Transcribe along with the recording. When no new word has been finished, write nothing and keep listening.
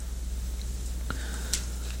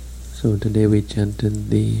So today we chanted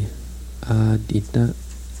the Adita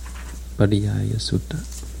Pariyaya Sutta,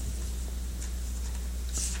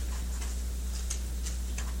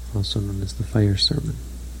 also known as the fire sermon.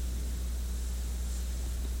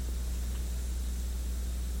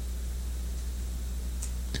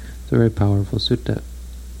 It's a very powerful sutta.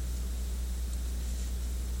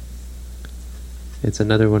 It's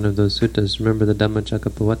another one of those suttas. Remember the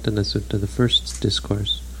Dhammacakkappavattana Sutta, the first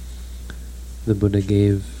discourse the Buddha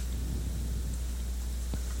gave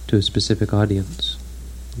to a specific audience.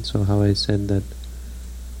 And so how I said that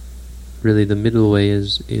really the middle way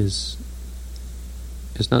is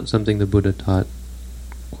not something the Buddha taught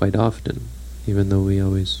quite often, even though we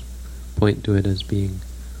always point to it as being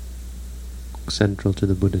central to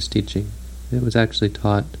the Buddha's teaching. It was actually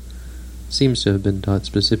taught, seems to have been taught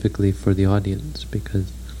specifically for the audience,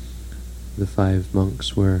 because the 5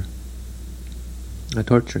 monks were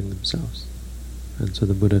torturing themselves. And so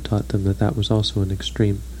the Buddha taught them that was also an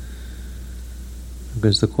extreme.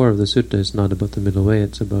 Because the core of the sutta is not about the middle way,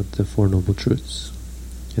 it's about the 4 Noble Truths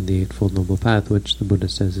and the Eightfold Noble Path, which the Buddha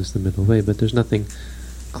says is the middle way. But there's nothing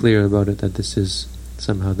clear about it that this is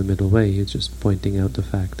somehow the middle way. He's just pointing out the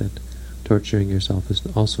fact that torturing yourself is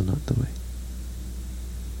also not the way.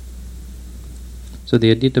 So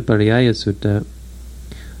the Adita Pariyaya Sutta,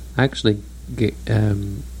 actually,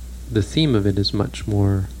 the theme of it is much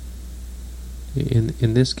more,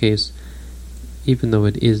 in this case, even though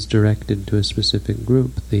it is directed to a specific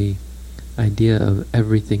group, the idea of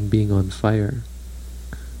everything being on fire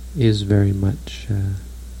is very much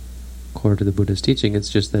core to the Buddha's teaching. It's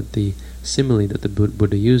just that the simile that the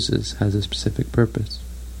Buddha uses has a specific purpose.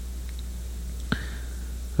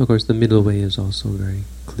 Of course, the middle way is also very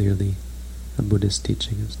clearly a Buddhist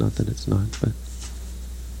teaching. It's not that it's not, but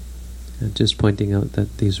just pointing out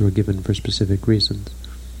that these were given for specific reasons.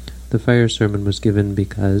 The fire sermon was given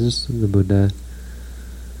because the Buddha,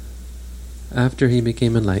 after he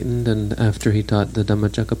became enlightened and after he taught the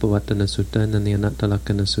Dhammacakkappavattana Sutta and then the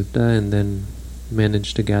Anattalakkana Sutta, and then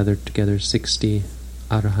managed to gather together 60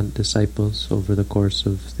 Arahant disciples over the course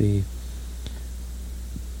of the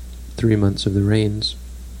 3 months of the rains,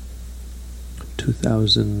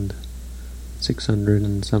 2,600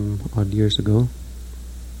 and some odd years ago,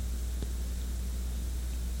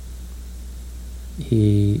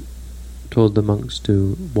 he told the monks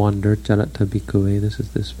to wander, Charatta Bhikkhave. This is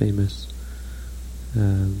this famous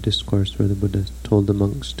discourse where the Buddha told the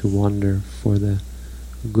monks to wander for the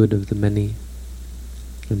good of the many.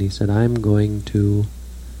 And he said, I'm going to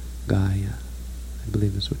Gaya. I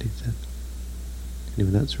believe is what he said.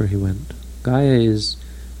 Anyway, that's where he went. Gaya is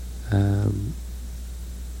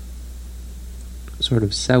sort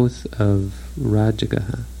of south of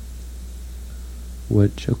Rajagaha,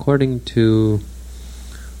 which, according to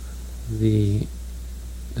the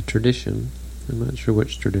tradition, I'm not sure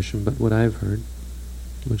which tradition, but what I've heard,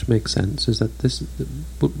 which makes sense, is that this,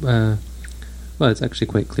 well, it's actually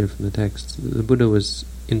quite clear from the text. The Buddha was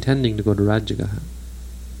intending to go to Rajagaha,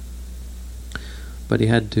 but he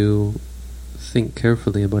had to think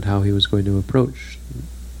carefully about how he was going to approach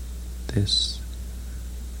this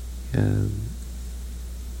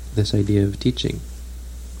this idea of teaching.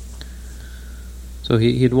 So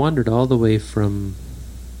he had wandered all the way from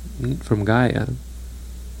Gaya.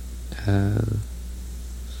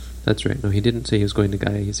 That's right. No, he didn't say he was going to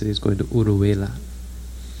Gaya. He said he was going to Uruvela.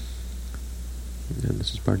 And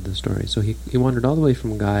this is part of the story. So he wandered all the way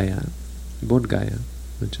from Gaya, Bodh Gaya,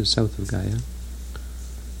 which is south of Gaya,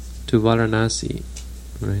 to Varanasi.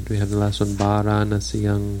 Right? We have the last one,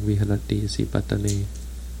 Varanasiyang Viharati Sipatane,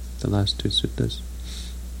 the last 2 suttas,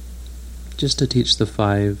 just to teach the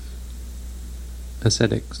 5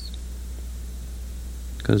 ascetics,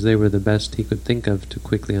 because they were the best he could think of to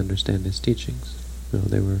quickly understand his teachings.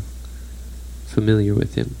 They were familiar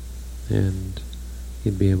with him, and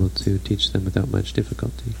he'd be able to teach them without much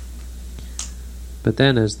difficulty. But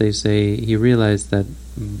then, as they say, he realized that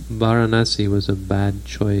Varanasi was a bad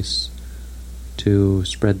choice to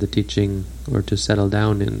spread the teaching or to settle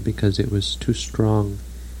down in, because it was too strong.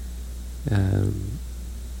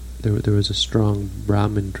 There was a strong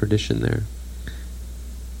Brahmin tradition there,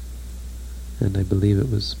 and I believe it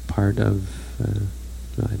was part of,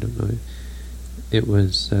 I don't know, it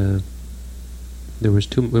was, there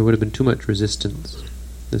would have been too much resistance.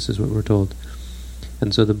 This is what we're told.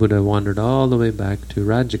 And so the Buddha wandered all the way back to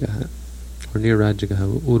Rajagaha, or near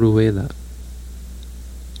Rajagaha, Uruvela,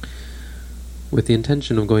 with the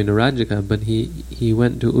intention of going to Rajagaha, but he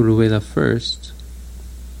went to Uruvela first,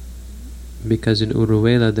 because in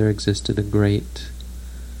Uruvela there existed a great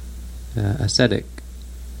ascetic,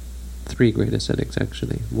 3 great ascetics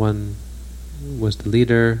actually. One was the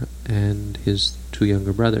leader, and his two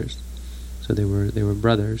younger brothers. So they were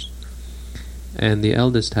brothers, and the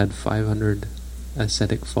eldest had 500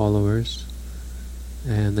 ascetic followers,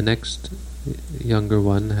 and the next younger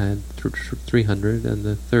one had 300, and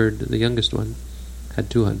the youngest one, had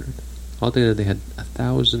 200. Altogether, they had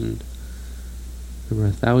 1,000. There were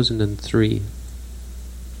 1,003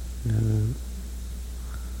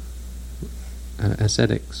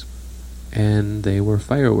 ascetics, and they were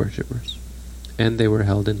fire worshippers, and they were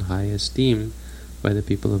held in high esteem by the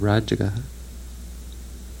people of Rajagaha.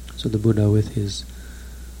 So the Buddha, with his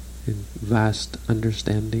vast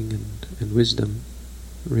understanding and wisdom,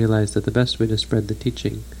 realized that the best way to spread the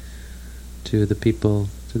teaching to the people,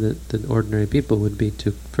 to the ordinary people, would be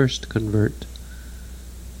to first convert,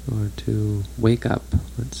 or to wake up,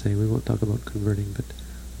 let's say. We won't talk about converting, but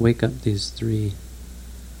wake up these three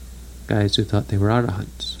guys who thought they were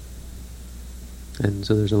arahants. And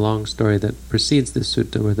so there's a long story that precedes this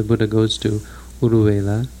sutta, where the Buddha goes to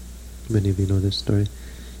Uruvela. Many of you know this story.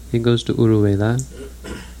 He goes to Uruvela,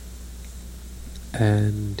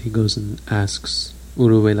 and he goes and asks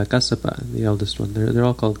Uruvela Kassapa, the eldest one. They're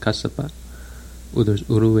all called Kassapa. There's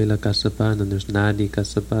Uruvela Kassapa, and then there's Nadi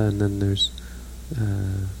Kassapa, and then there's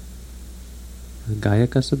Gaya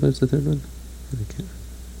Kassapa is the third one?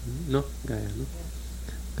 No, Gaya, no?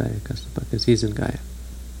 Gaya Kassapa, because he's in Gaya.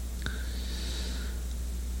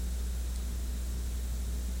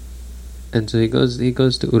 And so he goes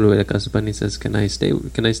to Uruvela Kassapa, and he says, Can I stay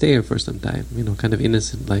here for some time? Kind of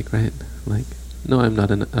innocent, like, right? Like, no, I'm not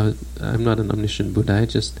an omniscient Buddha. I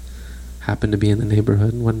just happened to be in the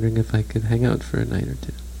neighborhood, wondering if I could hang out for a night or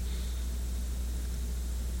two.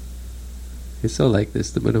 He's so like this.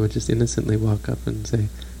 The Buddha would just innocently walk up and say,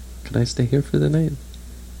 Could I stay here for the night?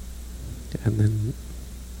 And then,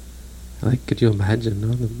 could you imagine,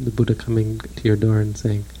 the Buddha coming to your door and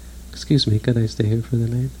saying, Excuse me, could I stay here for the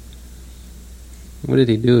night? What did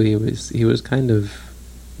he do? He was kind of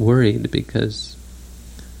worried, because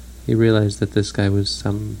he realized that this guy was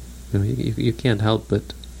you can't help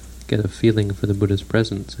but get a feeling for the Buddha's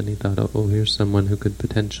presence, and he thought, oh, here's someone who could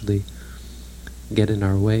potentially get in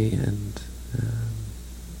our way and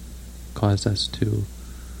cause us to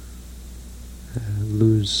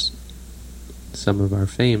lose some of our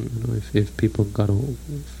fame. If people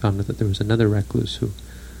found out that there was another recluse who,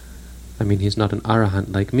 he's not an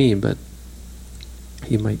arahant like me, but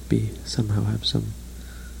he might somehow have some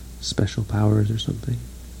special powers or something.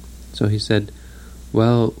 So he said,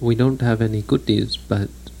 well, we don't have any kutis, but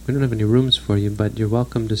we don't have any rooms for you, but you're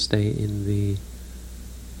welcome to stay in the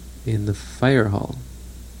fire hall,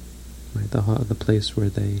 right? The place where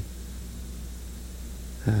they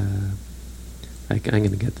I'm going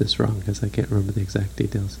to get this wrong because I can't remember the exact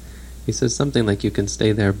details. He says something like, you can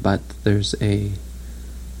stay there, but there's a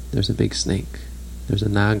big snake. There's a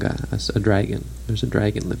naga, a dragon. There's a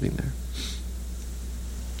dragon living there.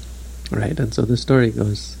 Right, and so the story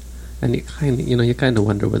goes, and you kind of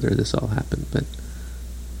wonder whether this all happened, but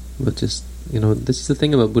just, this is the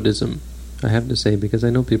thing about Buddhism, I have to say, because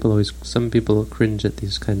I know some people cringe at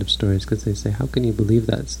these kind of stories, because they say, how can you believe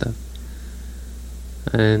that stuff?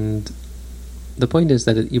 And the point is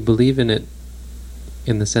that you believe in it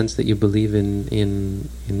in the sense that you believe in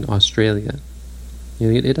Australia.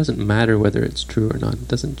 It doesn't matter whether it's true or not. It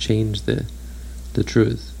doesn't change the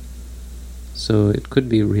truth. So it could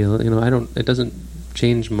be real. It doesn't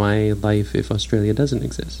change my life if Australia doesn't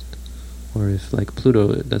exist, or if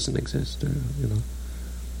Pluto doesn't exist, or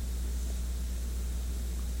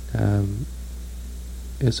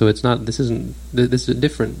so it's not. This isn't. This is a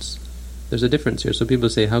difference. There's a difference here. So people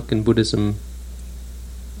say, how can Buddhism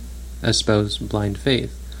espouse blind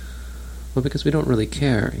faith? Well, because we don't really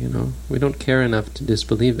care, We don't care enough to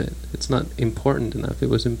disbelieve it. It's not important enough.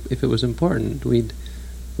 If it was important, we'd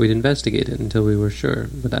investigate it until we were sure.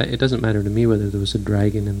 But it doesn't matter to me whether there was a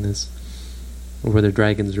dragon in this, or whether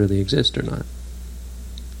dragons really exist or not.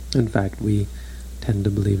 In fact, we tend to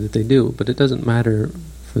believe that they do. But it doesn't matter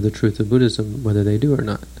for the truth of Buddhism whether they do or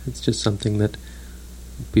not. It's just something that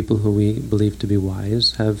people who we believe to be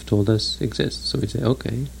wise have told us exists. So we say,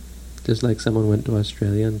 okay. Just like someone went to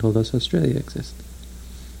Australia and told us Australia exists.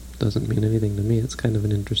 Doesn't mean anything to me. It's kind of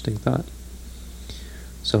an interesting thought.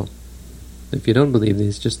 So, if you don't believe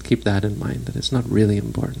these, just keep that in mind, that it's not really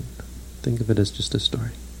important. Think of it as just a story.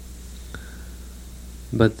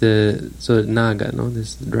 But so Naga,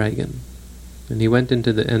 this dragon, and he went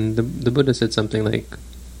into the Buddha said something like,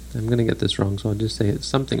 I'm going to get this wrong, so I'll just say it's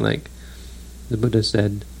something like, the Buddha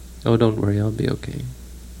said, oh, don't worry, I'll be okay.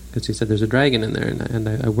 Because he said, there's a dragon in there, and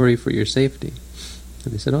I worry for your safety.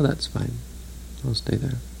 And he said, oh, that's fine. I'll stay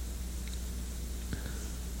there.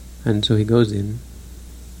 And so he goes in,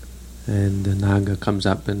 and the Naga comes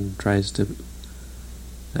up and tries to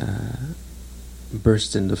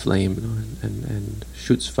burst into flame, and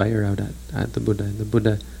shoots fire out at the Buddha. And the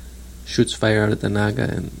Buddha shoots fire out at the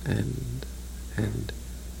Naga and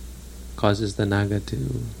causes the Naga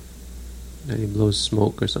to... he blows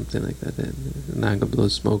smoke or something like that. The Naga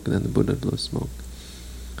blows smoke, and then the Buddha blows smoke.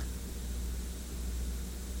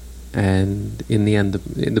 And in the end,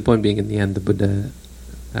 the point being, in the end, the Buddha,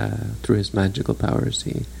 through his magical powers,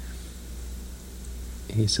 he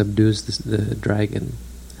subdues the dragon,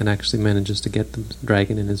 and actually manages to get the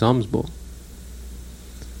dragon in his alms bowl.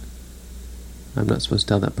 I'm not supposed to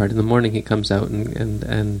tell that part. In the morning, he comes out,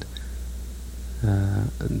 and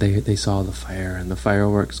they saw the fire and the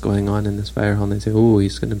fireworks going on in this fire hall, and they say, "Oh,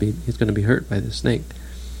 he's going to be hurt by the snake."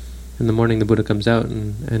 In the morning, the Buddha comes out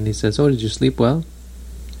and he says, "Oh, did you sleep well?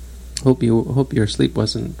 Hope your sleep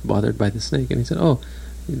wasn't bothered by the snake." And he said, "Oh,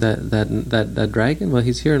 that dragon? Well,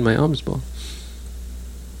 he's here in my alms bowl."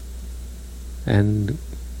 And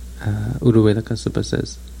Uruvela Kassapa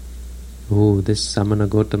says, "Oh, this Samana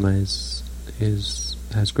Gotama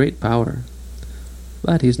has great power,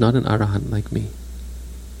 but he's not an arahant like me."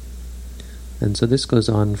 And so this goes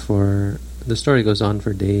on the story goes on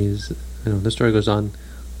for days. The story goes on,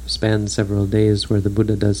 spans several days, where the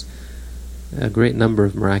Buddha does a great number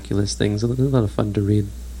of miraculous things. It's a lot of fun to read.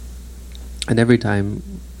 And every time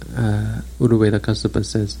Uruvela Kassapa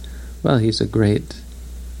says, "Well, he has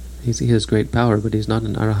great power, but he's not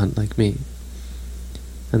an arahant like me."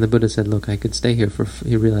 And the Buddha said, "Look, he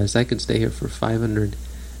realized I could stay here for 500.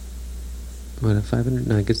 No,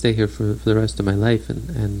 I could stay here for the rest of my life,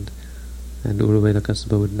 and Uruvela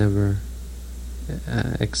Kassapa would never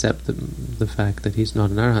accept the fact that he's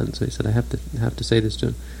not an arahant." So he said, "I have to say this to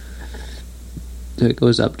him." So it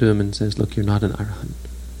goes up to him and says, "Look, you're not an arahant.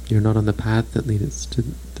 You're not on the path that leads to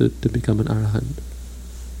become an arahant.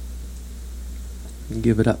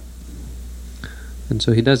 Give it up." And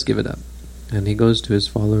so he does give it up. And he goes to his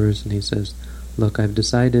followers and he says, "Look, I've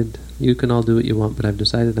decided, you can all do what you want, but I've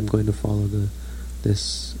decided I'm going to follow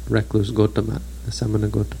this recluse Gotama, the Samana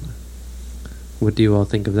Gotama. What do you all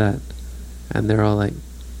think of that?" And they're all like,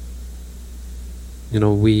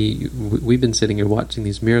 we've been sitting here watching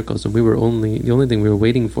these miracles, and the only thing we were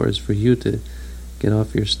waiting for is for you to get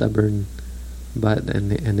off your stubborn butt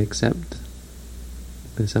and accept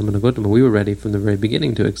the Samana Gotama. We were ready from the very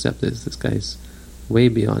beginning to accept this. This guy's way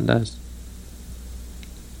beyond us."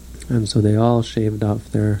 And so they all shaved off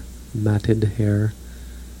their matted hair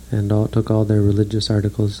and took all their religious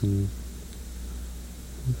articles and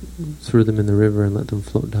threw them in the river and let them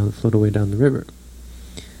float away down the river.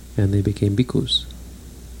 And they became bhikkhus,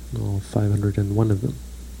 all 501 of them.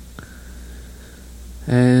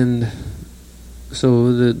 And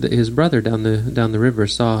so his brother down the river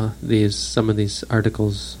saw some of these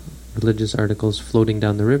articles, religious articles, floating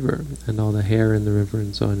down the river, and all the hair in the river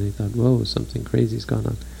and so on. And he thought, "Whoa, something crazy's gone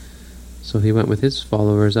on." So he went with his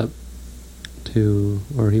followers up to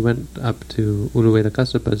Uruvela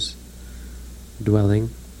Kassapa's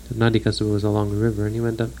dwelling. Nadi Kassapa was along the river, and he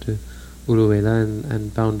went up to Uruvela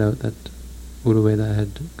and found out that Uruvela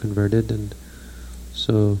had converted, and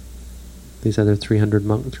so these other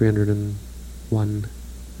 301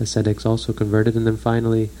 ascetics also converted, and then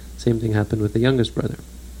finally, same thing happened with the youngest brother.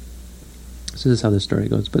 So this is how the story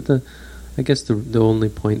goes. But I guess the only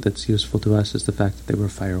point that's useful to us is the fact that they were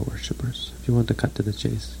fire worshippers. If you want to cut to the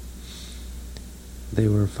chase, they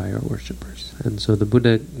were fire worshippers. And so the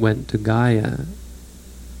Buddha went to Gaya.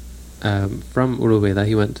 From Uruvela,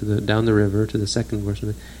 he went down the river to the second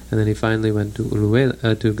worshipper, and then he finally went to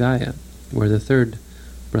to Gaya, where the third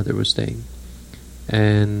brother was staying,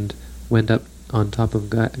 and went up on top of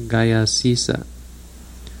Gaya Sisa.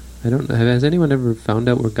 I don't know. Has anyone ever found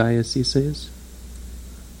out where Gaya Sisa is?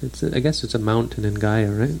 I guess it's a mountain in Gaya,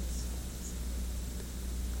 right?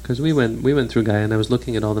 Because we went through Gaya, and I was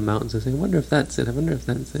looking at all the mountains and saying, "I wonder if that's it. I wonder if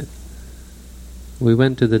that's it." We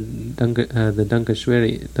went to the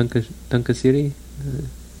Dankasiri,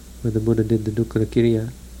 where the Buddha did the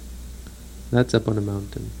Dukkha-Kriya. That's up on a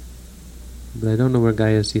mountain. But I don't know where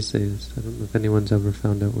Gaya Sisa is. I don't know if anyone's ever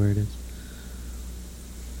found out where it is.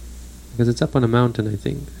 Because it's up on a mountain, I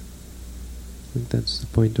think. I think that's the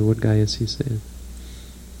point of what Gaya Sisa is.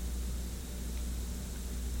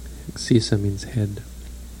 Sisa means head.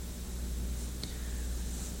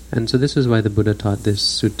 And so this is why the Buddha taught this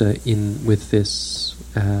sutta with this,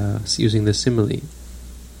 using the simile.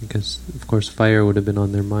 Because, of course, fire would have been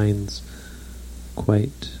on their minds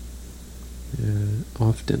quite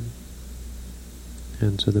often.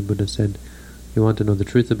 And so the Buddha said, "You want to know the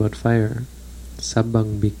truth about fire?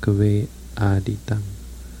 Sabbang bhikkhave aditang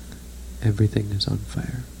everything is on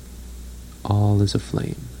fire. All is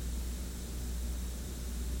aflame.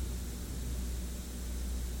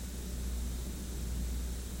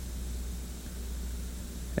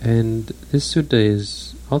 And this sutta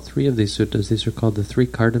is, all three of these suttas, these are called the three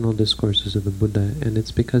cardinal discourses of the Buddha, and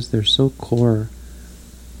it's because they're so core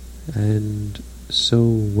and so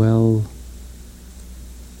well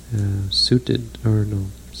suited,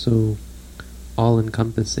 so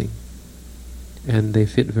all-encompassing, and they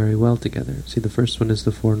fit very well together. See, the first one is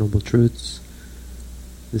the Four Noble Truths,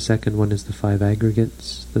 the second one is the Five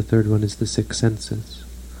Aggregates, the third one is the Six Senses.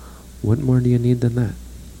 What more do you need than that?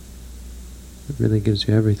 It really gives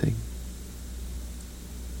you everything.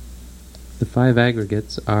 The Five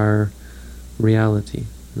Aggregates are reality.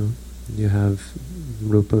 You have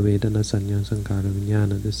Rupa, Vedana, Sanya, Sankhara,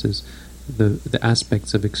 Vijnana. This is the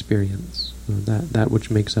aspects of experience, that which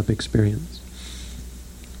makes up experience.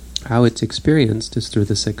 How it's experienced is through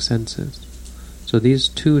the six senses. So these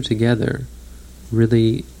two together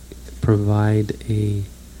really provide a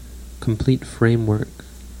complete framework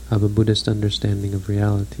of a Buddhist understanding of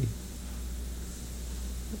reality.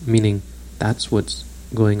 Meaning, that's what's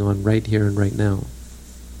going on right here and right now.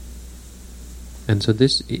 And so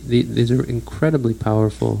these are incredibly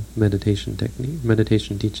powerful meditation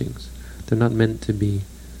teachings. They're not meant to be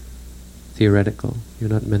theoretical. You're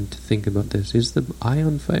not meant to think about this. Is the eye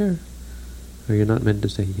on fire? Or you're not meant to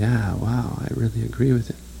say, yeah, wow, I really agree with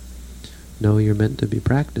it. No, you're meant to be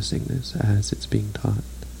practicing this as it's being taught.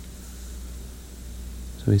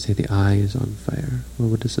 So we say the eye is on fire. Well,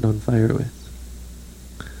 what is it on fire with?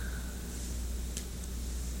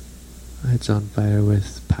 It's on fire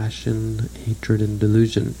with passion, hatred, and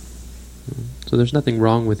delusion. So there's nothing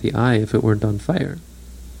wrong with the eye if it weren't on fire.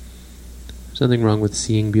 There's nothing wrong with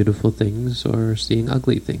seeing beautiful things or seeing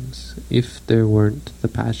ugly things if there weren't the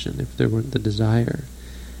passion, if there weren't the desire,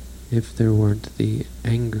 if there weren't the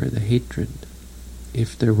anger, the hatred,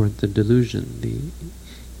 if there weren't the delusion, the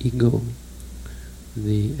ego,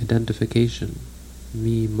 the identification,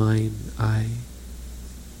 me, mine, I.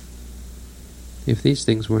 If these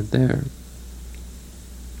things weren't there,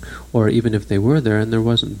 or even if they were there and there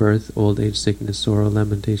wasn't birth, old age, sickness, sorrow,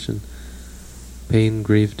 lamentation, pain,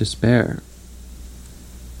 grief, despair,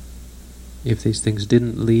 if these things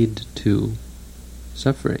didn't lead to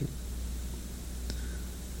suffering,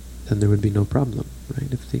 then there would be no problem,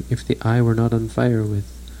 right? If the eye were not on fire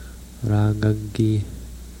with ragaggi,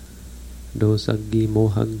 dosaggi,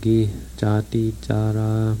 mohaggi, jati,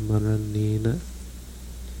 jara, maranena,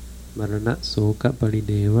 marana, soka,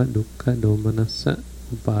 parideva, dukkha, domanassa,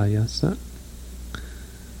 upayasa.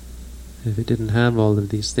 If it didn't have all of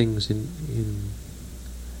these things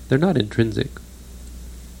they're not intrinsic.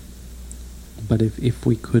 But if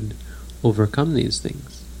we could overcome these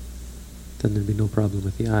things, then there'd be no problem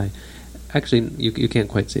with the eye. Actually, you can't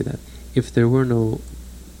quite say that. If there were no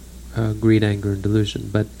greed, anger, and delusion,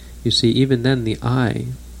 but you see, even then the eye,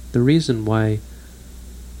 the reason why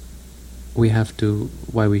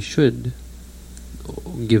we should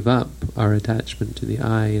give up our attachment to the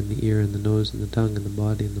eye and the ear and the nose and the tongue and the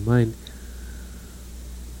body and the mind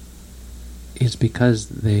is because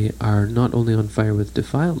they are not only on fire with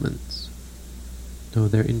defilements. No,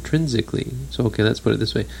 they're intrinsically. So okay, let's put it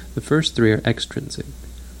this way. The first three are extrinsic,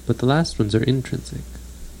 but the last ones are intrinsic.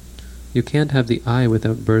 You can't have the eye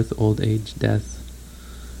without birth, old age, death.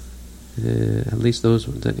 At least those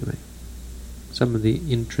ones anyway. Some of the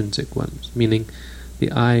intrinsic ones, meaning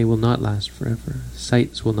the eye will not last forever,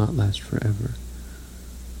 sights will not last forever,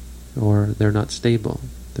 or they're not stable,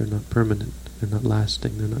 they're not permanent, they're not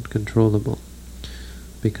lasting, they're not controllable,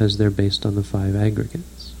 because they're based on the five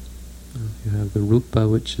aggregates. You have the rupa,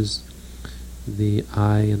 which is the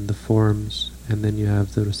eye and the forms, and then you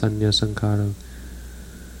have the sanya, sankhara,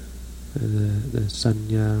 the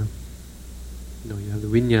sanya, you have the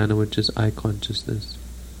vijnana, which is eye consciousness,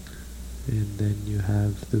 and then you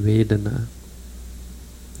have the vedana.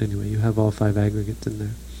 Anyway, you have all five aggregates in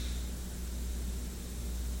there.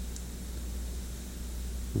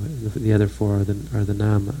 The other four are the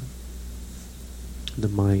nama, the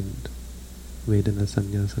mind. Vedana,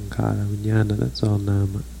 sanya, sankhara, vijnana, that's all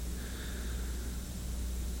nama.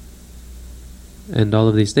 And all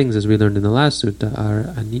of these things, as we learned in the last sutta, are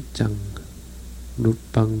anicchang.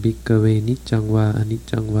 Rupang bhikkhave niccang va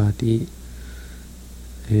anicchang vati.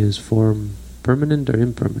 Is form permanent or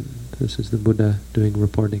impermanent? This is the Buddha doing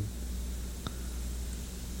reporting.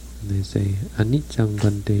 And they say, anicchang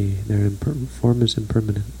bhante, their form is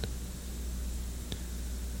impermanent.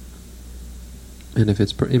 And if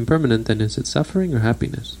it's impermanent, then is it suffering or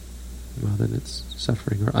happiness? Well, then it's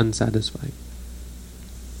suffering or unsatisfying.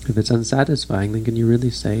 If it's unsatisfying, then can you really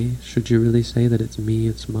say, should you really say that it's me,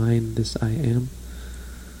 it's mine, this I am?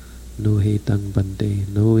 No hetang bante,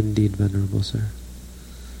 no indeed, Venerable Sir.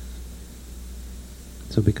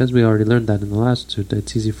 So because we already learned that in the last sutta,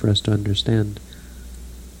 it's easy for us to understand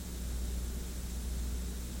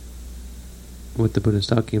what the Buddha is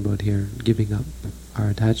talking about here, giving up our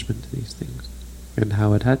attachment to these things, and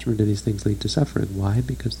how attachment to these things lead to suffering. Why?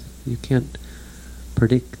 Because you can't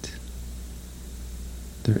predict.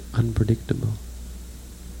 They're unpredictable.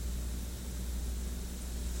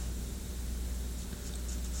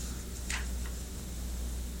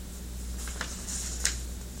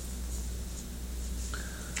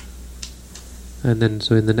 And then,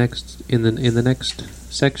 so in the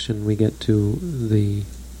next section, we get to the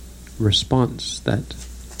response that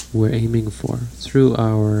we're aiming for through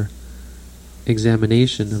our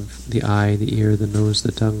examination of the eye, the ear, the nose,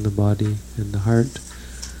 the tongue, the body, and the heart,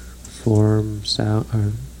 form, sound,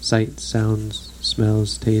 or sight, sounds,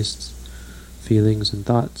 smells, tastes, feelings, and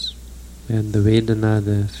thoughts, and the Vedana,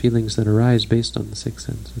 the feelings that arise based on the six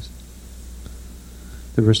senses.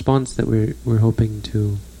 The response that we're hoping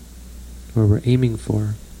to, or we're aiming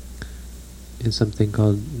for, is something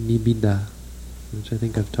called Nibbida, which I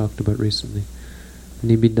think I've talked about recently.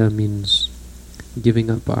 Nibbida means giving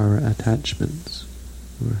up our attachments,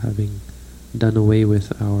 or having done away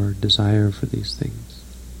with our desire for these things.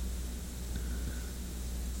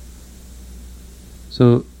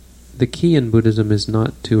 So the key in Buddhism is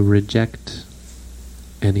not to reject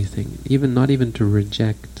anything, not even to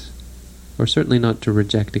reject, or certainly not to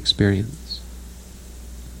reject experience.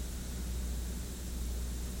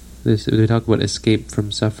 They talk about escape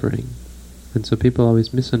from suffering, and so people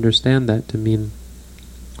always misunderstand that to mean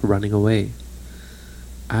running away.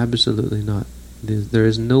 Absolutely not. There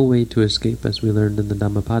is no way to escape, as we learned in the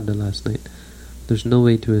Dhammapada last night. There's no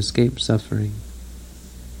way to escape suffering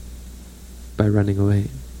by running away.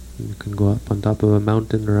 You can go up on top of a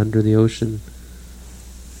mountain or under the ocean.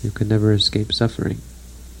 You can never escape suffering,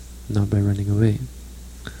 not by running away.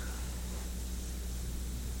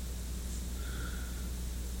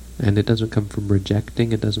 And it doesn't come from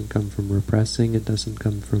rejecting, it doesn't come from repressing, it doesn't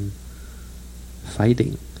come from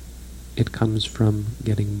fighting. It comes from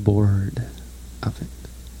getting bored of it.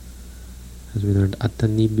 As we learned,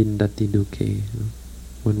 attanibindati dukkhe,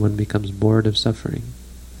 when one becomes bored of suffering.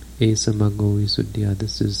 Esa maggo visuddhya,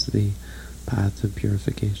 this is the path of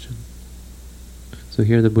purification. So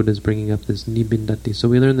here the Buddha is bringing up this nibbindati. So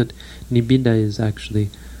we learn that nibbida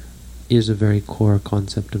is a very core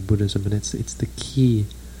concept of Buddhism, and it's the key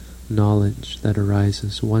knowledge that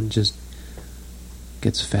arises. One just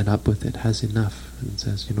gets fed up with it, has enough, and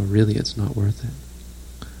says, really it's not worth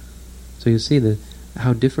it. So you see that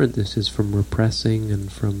how different this is from repressing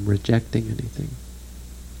and from rejecting anything.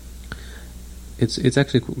 It's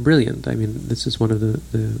actually brilliant. I mean, this is one of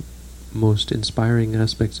the most inspiring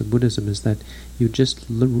aspects of Buddhism, is that you just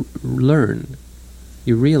learn,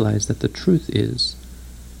 you realize that the truth is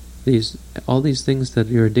all these things that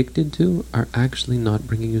you're addicted to are actually not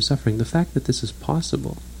bringing you suffering. The fact that this is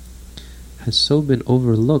possible has so been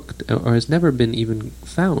overlooked, or has never been even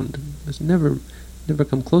found. Has never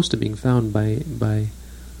come close to being found by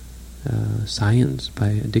science, by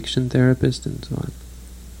addiction therapists, and so on.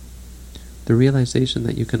 The realization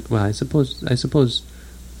that you can, I suppose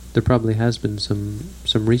there probably has been some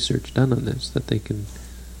research done on this, that they can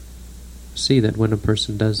see that when a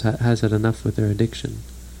person has had enough with their addiction,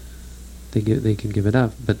 they can give it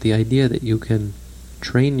up. But the idea that you can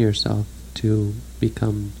train yourself to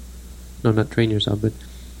become, not train yourself, but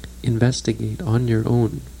investigate on your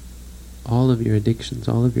own all of your addictions,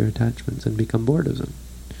 all of your attachments, and become bored of them.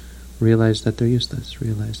 Realize that they're useless,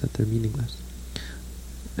 realize that they're meaningless.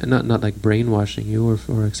 And not like brainwashing you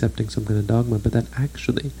or accepting some kind of dogma, but that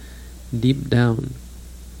actually, deep down,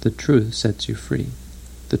 the truth sets you free.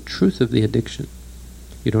 The truth of the addiction.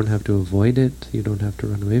 You don't have to avoid it, you don't have to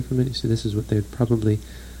run away from it. You see, this is what they'd probably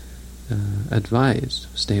advise.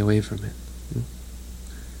 Stay away from it.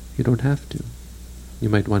 You don't have to. You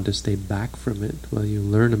might want to stay back from it while you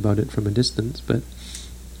learn about it from a distance, but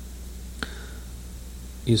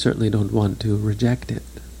you certainly don't want to reject it,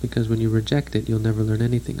 because when you reject it, you'll never learn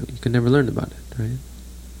anything. You can never learn about it, right?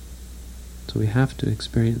 So we have to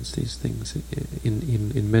experience these things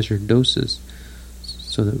in measured doses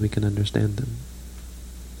so that we can understand them.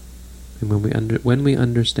 And when we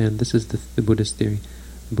understand, this is the Buddhist theory,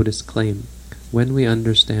 Buddhist claim, when we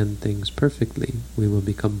understand things perfectly, we will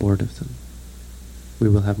become bored of them. We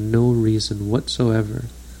will have no reason whatsoever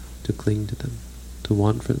to cling to them, to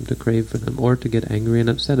want for them, to crave for them, or to get angry and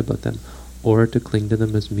upset about them, or to cling to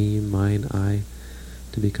them as me, mine, I,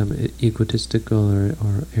 to become egotistical or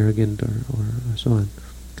arrogant or so on,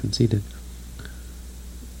 conceited.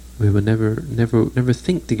 We would never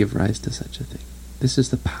think to give rise to such a thing. This is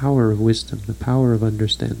the power of wisdom, the power of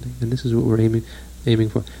understanding, and this is what we're aiming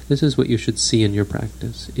for. This is what you should see in your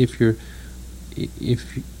practice. If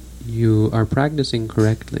you are practicing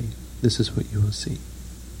correctly, this is what you will see.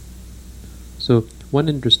 So one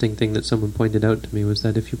interesting thing that someone pointed out to me was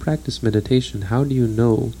that if you practice meditation, how do you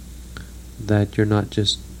know that you're not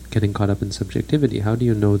just getting caught up in subjectivity? How do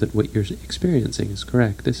you know that what you're experiencing is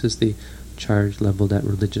correct? This is the charge leveled at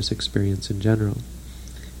religious experience in general.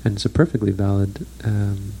 And it's a perfectly valid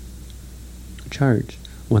charge,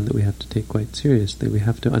 one that we have to take quite seriously. We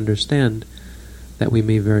have to understand that we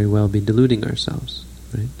may very well be deluding ourselves,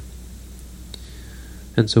 right?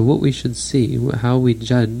 And so what we should see, how we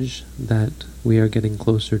judge that we are getting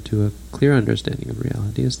closer to a clear understanding of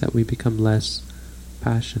reality, is that we become less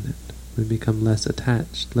passionate, we become less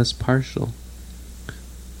attached, less partial.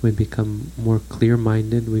 We become more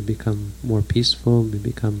clear-minded, we become more peaceful, we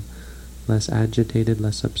become less agitated,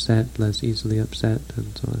 less upset, less easily upset,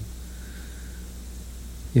 and so on.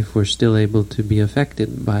 If we're still able to be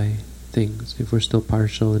affected by things, if we're still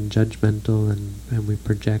partial and judgmental and we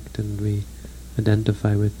project and we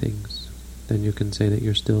identify with things, then you can say that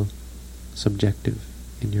you're still subjective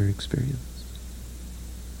in your experience.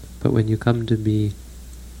 But when you come to be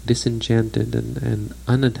disenchanted and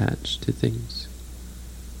unattached to things,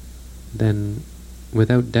 then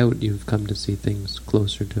without doubt you've come to see things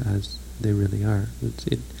closer to as they really are.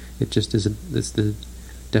 It just isn't. It's the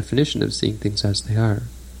definition of seeing things as they are.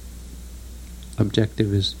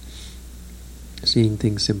 Objective is seeing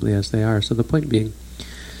things simply as they are. So the point being,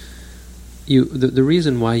 the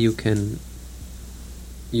reason why you can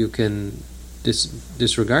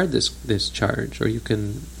disregard this charge, or you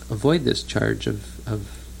can avoid this charge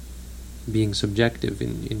of being subjective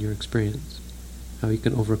in your experience, how you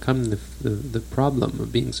can overcome the problem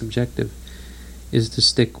of being subjective, is to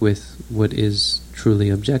stick with what is truly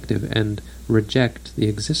objective and reject the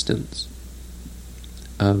existence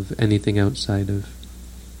of anything outside of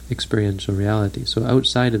experiential reality. So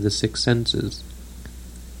outside of the six senses,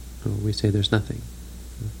 we say there's nothing.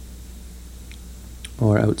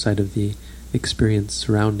 Or outside of the experience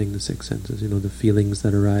surrounding the six senses, the feelings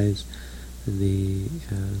that arise, the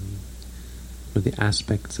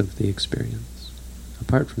aspects of the experience.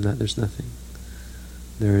 Apart from that, there's nothing.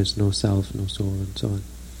 There is no self, no soul, and so on.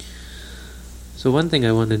 So one thing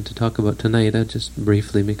I wanted to talk about tonight, just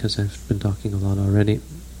briefly, because I've been talking a lot already,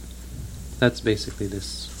 that's basically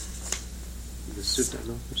this sutta,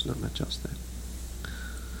 no? There's not much else there.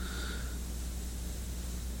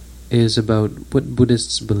 Is about what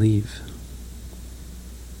Buddhists believe.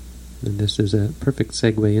 And this is a perfect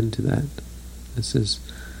segue into that. This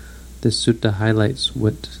sutta highlights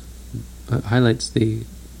the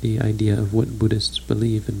idea of what Buddhists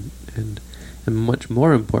believe and much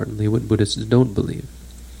more importantly what Buddhists don't believe.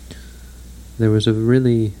 There was a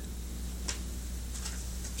really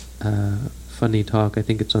funny talk, I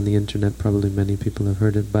think it's on the internet, probably many people have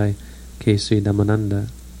heard it, by K.C. Dhammananda,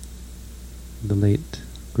 the late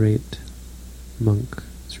great monk,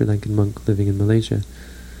 Sri Lankan monk living in Malaysia.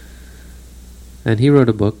 And he wrote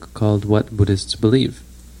a book called What Buddhists Believe.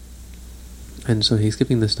 And so he's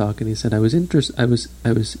giving this talk, and he said, I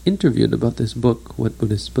was interviewed about this book, What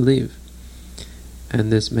Buddhists Believe.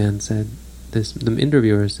 And this man said, the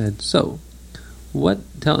interviewer said, so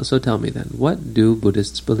tell me then, what do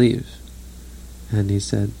Buddhists believe? And he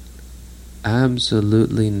said,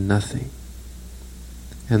 absolutely nothing.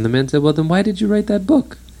 And the man said, well, then why did you write that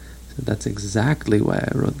book? He said, that's exactly why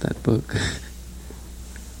I wrote that book.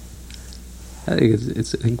 I think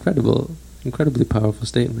it's an incredibly powerful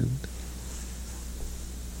statement.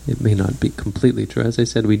 It may not be completely true. As I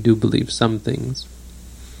said, we do believe some things,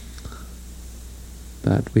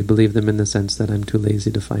 but we believe them in the sense that I'm too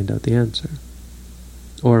lazy to find out the answer.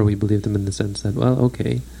 Or we believe them in the sense that, well,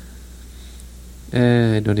 okay,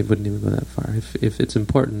 I wouldn't even go that far. If it's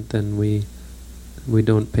important, then we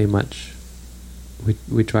don't pay much.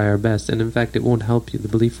 We try our best, and in fact, it won't help you. The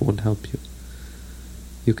belief won't help you.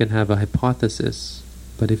 You can have a hypothesis,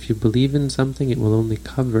 but if you believe in something, it will only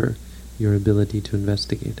cover your ability to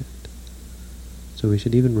investigate it. So we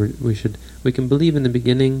can believe in the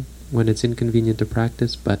beginning when it's inconvenient to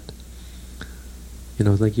practice, but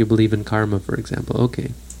like you believe in karma, for example.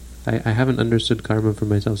 Okay, I haven't understood karma for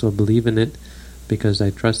myself, so I'll believe in it because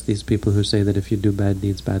I trust these people who say that if you do bad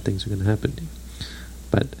deeds, bad things are going to happen to you.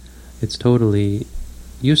 But it's totally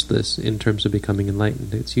useless in terms of becoming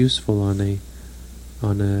enlightened. It's useful on a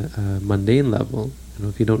mundane level.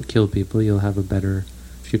 If you don't kill people, you'll have a better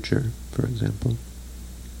future, for example.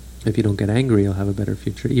 If you don't get angry, you'll have a better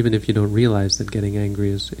future, even if you don't realize that getting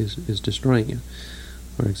angry is destroying you,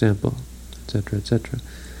 for example, etc., etc.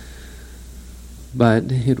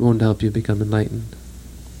 But it won't help you become enlightened.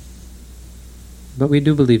 But we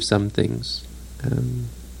do believe some things.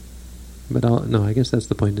 I guess that's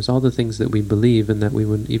the point, is all the things that we believe and that we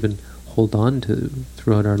would even hold on to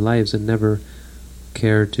throughout our lives and never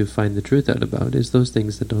care to find the truth out about, is those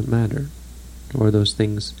things that don't matter. Or those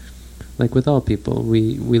things, like with all people,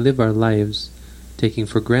 we live our lives taking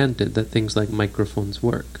for granted that things like microphones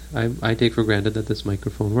work. I take for granted that this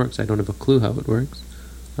microphone works. I don't have a clue how it works.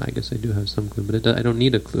 I guess I do have some clue, but I don't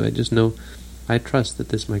need a clue. I just know, I trust that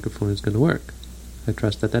this microphone is going to work. I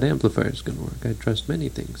trust that amplifier is going to work. I trust many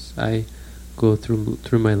things. I go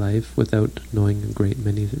through my life without knowing a great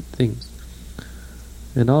many things.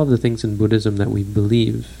 And all of the things in Buddhism that we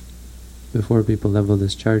believe before people level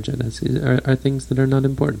this charge at us are things that are not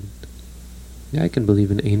important. Yeah, I can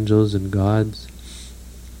believe in angels and gods.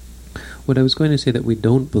 What I was going to say that we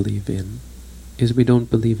don't believe in is we don't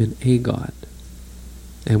believe in a God.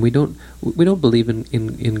 And we don't believe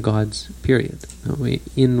in gods, period,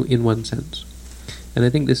 in one sense. And I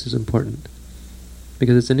think this is important,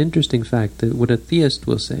 because it's an interesting fact that what a theist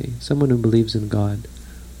will say, someone who believes in God,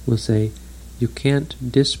 will say, you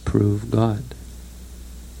can't disprove God,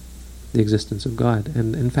 the existence of God.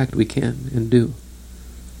 And in fact we can and do.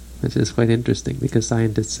 Which is quite interesting, because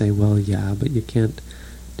scientists say, well, yeah, but you can't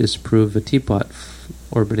disprove a teapot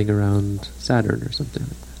orbiting around Saturn or something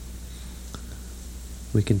like that.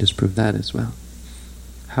 We can disprove that as well.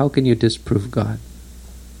 How can you disprove God?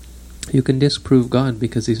 You can disprove God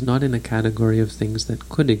because he's not in a category of things that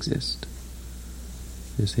could exist.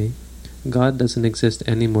 You see? God doesn't exist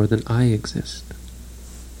any more than I exist.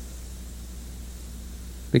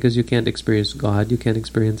 Because you can't experience God, you can't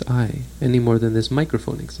experience I, any more than this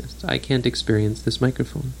microphone exists. I can't experience this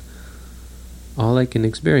microphone. All I can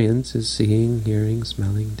experience is seeing, hearing,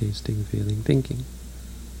 smelling, tasting, feeling, thinking.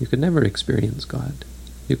 You could never experience God.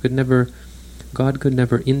 God could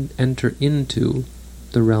never enter into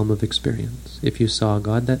the realm of experience. If you saw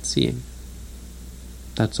God, that's seeing.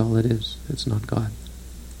 That's all it is. It's not God.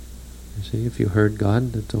 You see, if you heard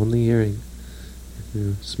God, that's only hearing. If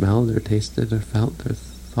you smelled or tasted or felt or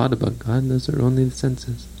thought about God, those are only the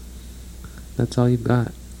senses. That's all you've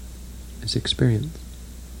got, is experience.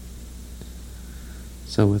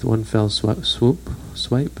 So with one fell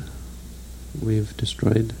swipe, we've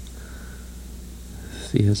destroyed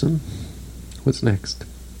theism. What's next?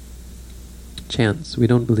 Chance. We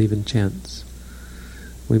don't believe in chance.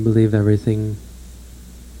 We believe everything.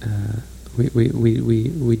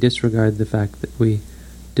 We disregard the fact that we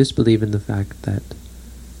disbelieve in the fact that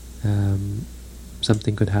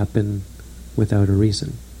something could happen without a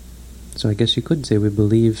reason. So I guess you could say we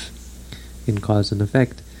believe in cause and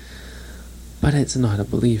effect, but it's not a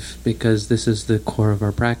belief, because this is the core of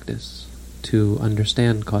our practice, to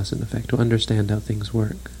understand cause and effect, to understand how things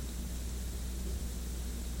work.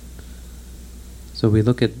 So we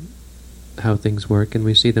look at how things work and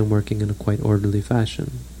we see them working in a quite orderly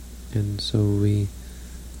fashion, and so we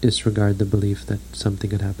disregard the belief that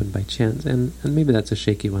something could happen by chance, and maybe that's a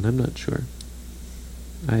shaky one, I'm not sure.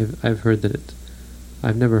 I've heard that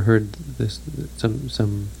I've never heard this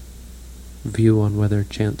some view on whether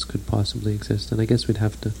chance could possibly exist, and I guess we'd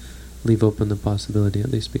have to leave open the possibility,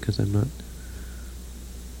 at least because I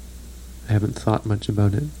haven't thought much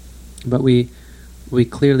about it. But we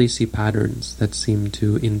clearly see patterns that seem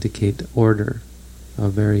to indicate order, a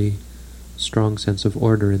very strong sense of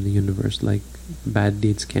order in the universe, like bad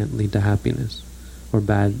deeds can't lead to happiness, or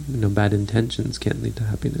bad intentions can't lead to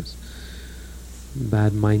happiness.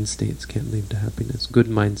 Bad mind states can't lead to happiness. Good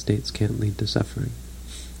mind states can't lead to suffering,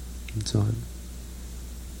 and so on.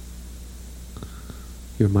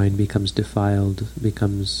 Your mind becomes defiled,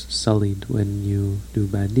 becomes sullied when you do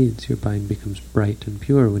bad deeds. Your mind becomes bright and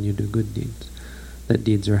pure when you do good deeds. That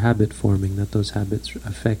deeds are habit forming, that those habits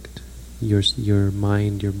affect your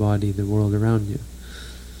mind, your body, the world around you.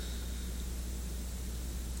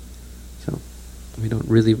 So we don't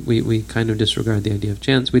really, we kind of disregard the idea of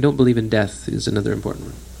chance. We don't believe in death is another important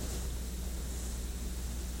one.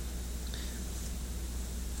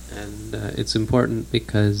 And it's important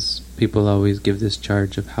because people always give this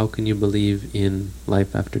charge of how can you believe in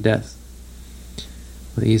life after death?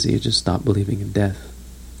 Well, easy, you just stop believing in death.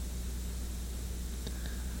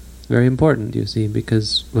 It's very important, you see,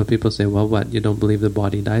 because when people say, well, what, you don't believe the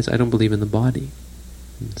body dies? I don't believe in the body.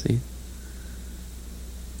 You see?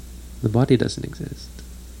 The body doesn't exist.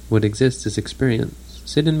 What exists is experience.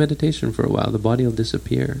 Sit in meditation for a while, the body will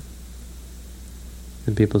disappear.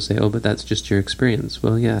 And people say, oh, but that's just your experience.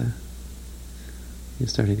 Well, yeah. You're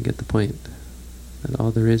starting to get the point that all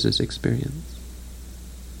there is experience.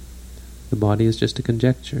 The body is just a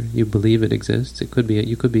conjecture. You believe it exists. It could be.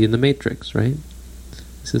 You could be in the Matrix, right?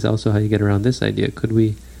 This is also how you get around this idea.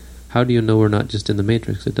 How do you know we're not just in the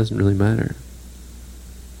Matrix? It doesn't really matter.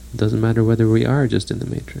 It doesn't matter whether we are just in the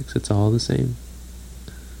Matrix. It's all the same.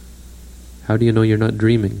 How do you know you're not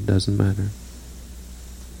dreaming? Doesn't matter.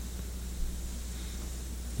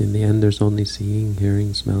 In the end, there's only seeing,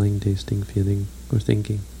 hearing, smelling, tasting, feeling, or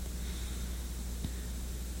thinking.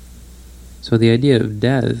 So the idea of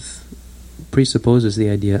death presupposes the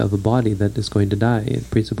idea of a body that is going to die. It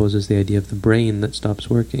presupposes the idea of the brain that stops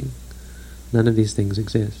working. None of these things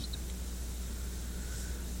exist.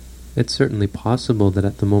 It's certainly possible that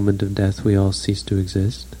at the moment of death we all cease to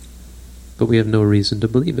exist, but we have no reason to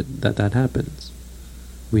believe that happens.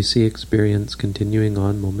 We see experience continuing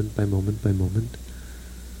on moment by moment by moment,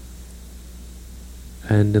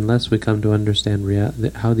 and unless we come to understand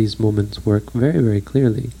how these moments work very, very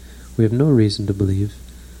clearly, we have no reason to believe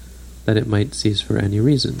that it might cease for any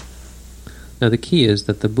reason. Now the key is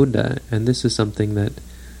that the Buddha, and this is something that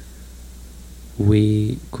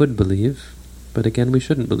we could believe, but again we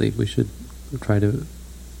shouldn't believe, we should try to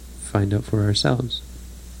find out for ourselves.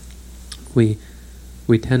 We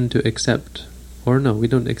tend to accept, or no, we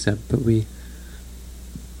don't accept, but we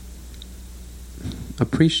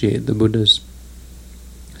appreciate the Buddha's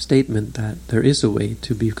statement that there is a way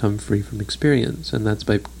to become free from experience, and that's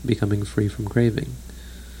by becoming free from craving.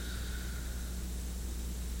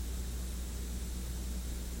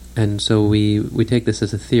 And so we take this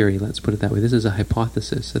as a theory, let's put it that way. This is a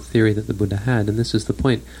hypothesis, a theory that the Buddha had, and this is the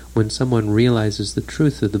point. When someone realizes the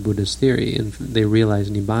truth of the Buddha's theory, and they realize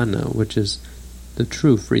Nibbana, which is the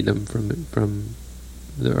true freedom from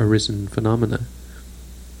the arisen phenomena,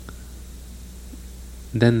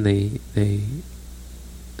 then they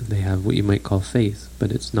have what you might call faith,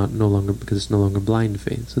 but it's no longer blind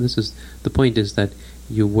faith. So this is the point: is that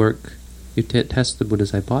you test the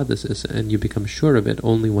Buddha's hypothesis, and you become sure of it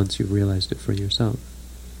only once you've realized it for yourself.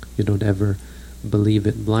 You don't ever believe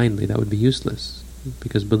it blindly. That would be useless,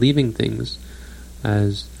 because believing things,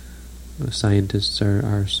 as scientists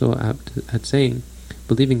are so apt at saying,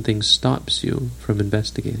 believing things stops you from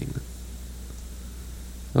investigating them.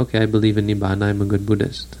 Okay, I believe in Nibbana, I'm a good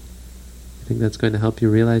Buddhist. You think that's going to help you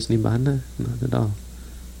realize Nibbana? Not at all.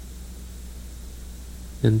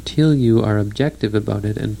 Until you are objective about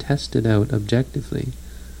it and test it out objectively,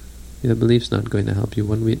 the belief's not going to help you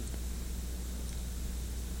one whit.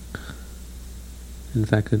 In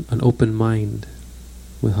fact, an open mind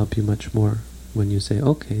will help you much more when you say,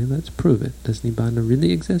 okay, let's prove it. Does Nibbana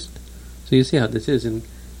really exist? So you see how this is in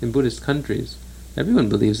Buddhist countries. Everyone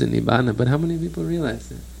believes in Nibbana, but how many people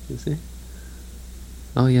realize it? You see?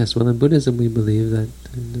 Oh yes, well in Buddhism we believe that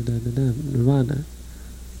Nirvana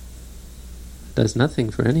does nothing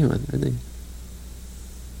for anyone, really.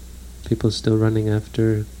 People still running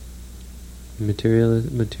after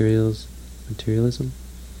materialism.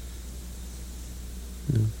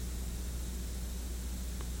 No.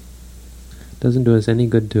 Doesn't do us any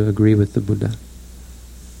good to agree with the Buddha.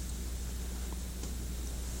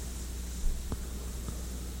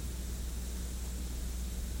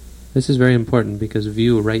 This is very important because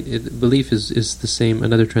belief is the same,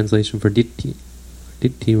 another translation for ditthi.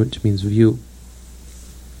 Ditthi, which means view.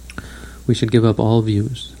 We should give up all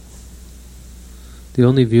views. The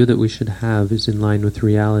only view that we should have is in line with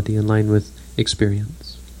reality, in line with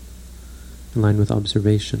experience, in line with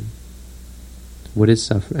observation. What is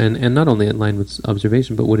suffering, and not only in line with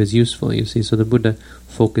observation, but what is useful, you see. So the Buddha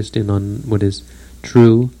focused in on what is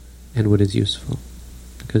true and what is useful,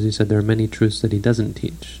 because he said there are many truths that he doesn't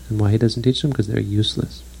teach. And why he doesn't teach them? Because they're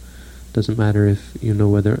useless. Doesn't matter if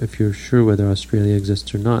you're sure whether Australia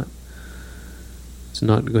exists or not. It's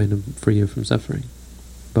not going to free you from suffering.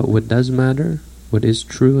 But what does matter, what is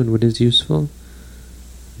true and what is useful,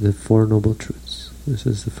 the Four Noble Truths. This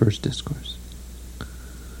is the first discourse.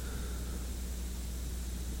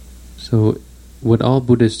 So what all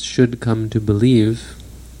Buddhists should come to believe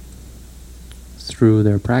through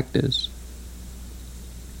their practice,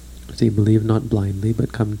 they believe not blindly,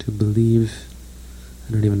 but come to believe,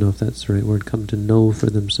 I don't even know if that's the right word, come to know for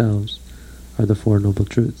themselves, are the Four Noble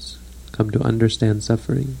Truths. Come to understand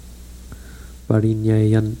suffering.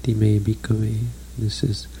 Parinyayanti me bhikkhave.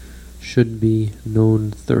 This should be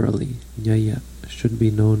known thoroughly. Nyaya should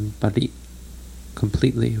be known pari,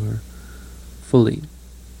 completely or fully.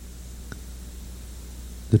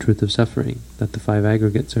 The truth of suffering, that the five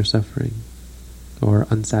aggregates are suffering or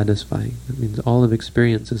unsatisfying. That means all of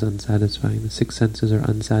experience is unsatisfying. The six senses are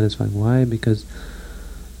unsatisfying. Why? Because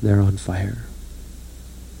they're on fire.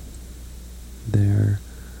 They're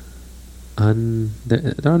on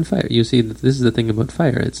fire. You see, this is the thing about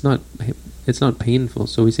fire. It's not painful.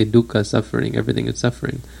 So we say dukkha, suffering. Everything is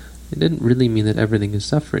suffering. It didn't really mean that everything is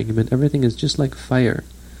suffering. It meant everything is just like fire.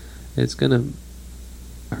 It's gonna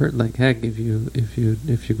hurt like heck if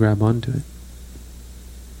you grab onto it.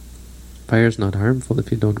 Fire is not harmful if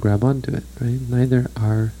you don't grab onto it, right? Neither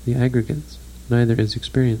are the aggregates. Neither is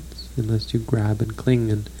experience, unless you grab and cling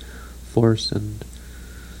and force and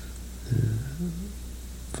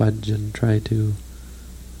fudge and try to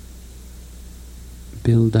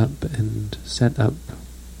build up and set up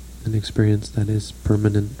an experience that is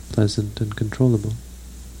permanent, pleasant, and controllable.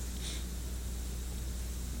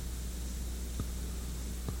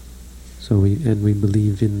 So we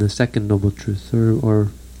believe in the second noble truth,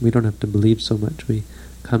 or we don't have to believe so much. We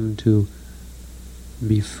come to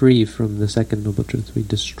be free from the second noble truth. We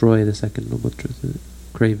destroy the second noble truth,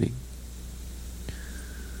 craving.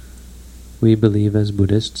 We believe as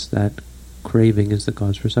Buddhists that craving is the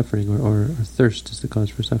cause for suffering, or thirst is the cause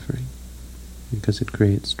for suffering, because it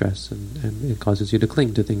creates stress and it causes you to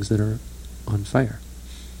cling to things that are on fire.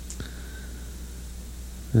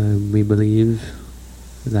 We believe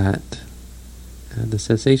that the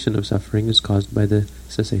cessation of suffering is caused by the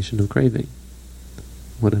cessation of craving.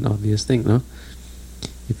 What an obvious thing, no?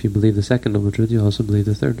 If you believe the second noble truth, you also believe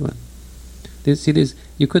the third one.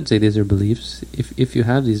 You could say these are beliefs. If you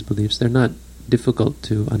have these beliefs, they're not difficult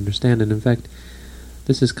to understand. And in fact,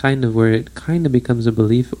 this is kind of where it kind of becomes a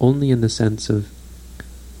belief, only in the sense of,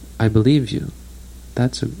 I believe you.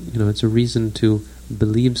 That's it's a reason to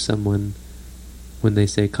believe someone when they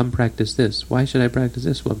say, come practice this. Why should I practice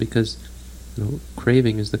this? Well, because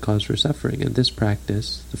craving is the cause for suffering, and this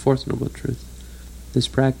practice, the fourth noble truth, this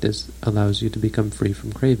practice allows you to become free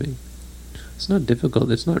from craving. It's not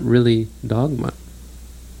difficult. It's not really dogma.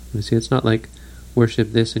 You see, it's not like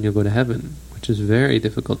worship this and you'll go to heaven, which is very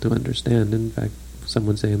difficult to understand. In fact, some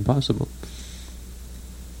would say impossible.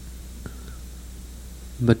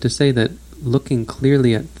 But to say that looking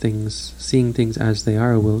clearly at things, seeing things as they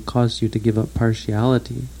are, will cause you to give up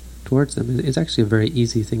partiality towards them is actually a very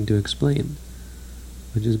easy thing to explain,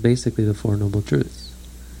 which is basically the Four Noble Truths.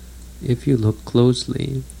 If you look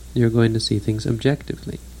closely, you're going to see things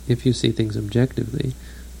objectively. If you see things objectively,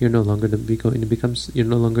 you're no longer going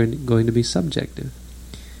to be subjective.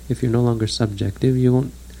 If you're no longer subjective, you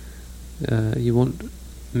won't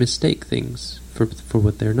mistake things for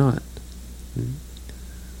what they're not.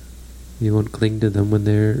 You won't cling to them when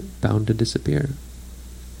they're bound to disappear.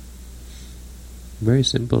 Very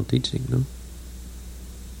simple teaching, no?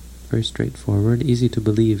 Very straightforward, easy to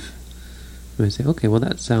believe. And I say, okay, well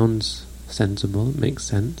that sounds sensible, it makes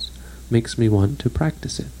sense, makes me want to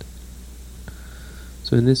practice it.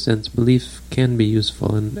 So in this sense, belief can be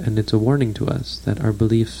useful, and it's a warning to us that our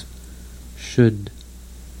belief should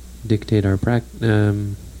dictate our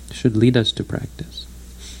should lead us to practice,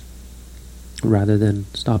 rather than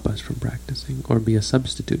stop us from practicing, or be a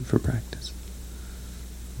substitute for practice.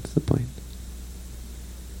 That's the point.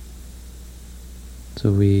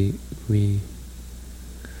 So we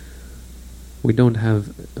don't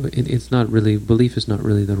have, it's not really, belief is not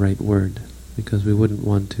really the right word, because we wouldn't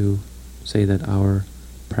want to say that our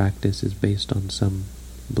practice is based on some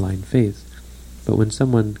blind faith. But when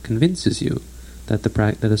someone convinces you that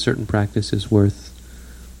that a certain practice is worth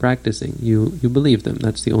practicing, you believe them.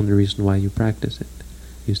 That's the only reason why you practice it.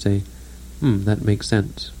 You say, that makes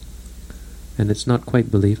sense. And it's not quite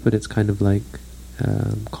belief, but it's kind of like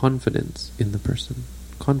confidence in the person,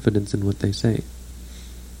 confidence in what they say.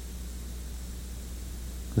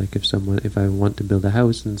 Like if I want to build a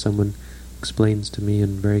house and someone explains to me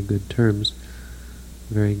in very good terms,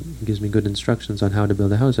 gives me good instructions on how to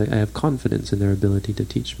build a house, I have confidence in their ability to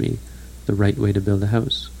teach me the right way to build a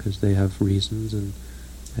house, because they have reasons and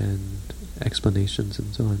explanations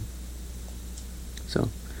and so on. So,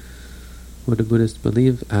 would a Buddhist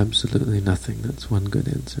believe? Absolutely nothing. That's one good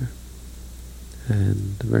answer.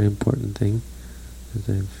 And a very important thing is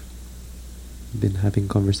I've been having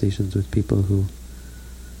conversations with people who,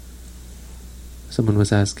 someone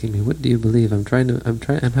was asking me, what do you believe? I'm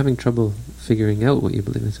having trouble figuring out what you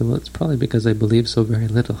believe. I said, well, it's probably because I believe so very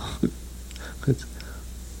little.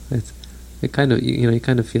 It kind of, you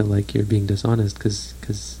kind of feel like you're being dishonest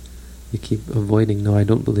because you keep avoiding, no, I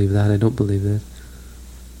don't believe that, I don't believe this.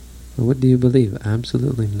 Well, what do you believe?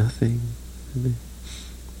 Absolutely nothing.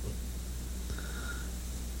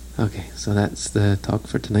 Okay, so that's the talk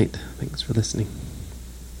for tonight. Thanks for listening.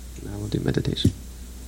 Now we'll do meditation.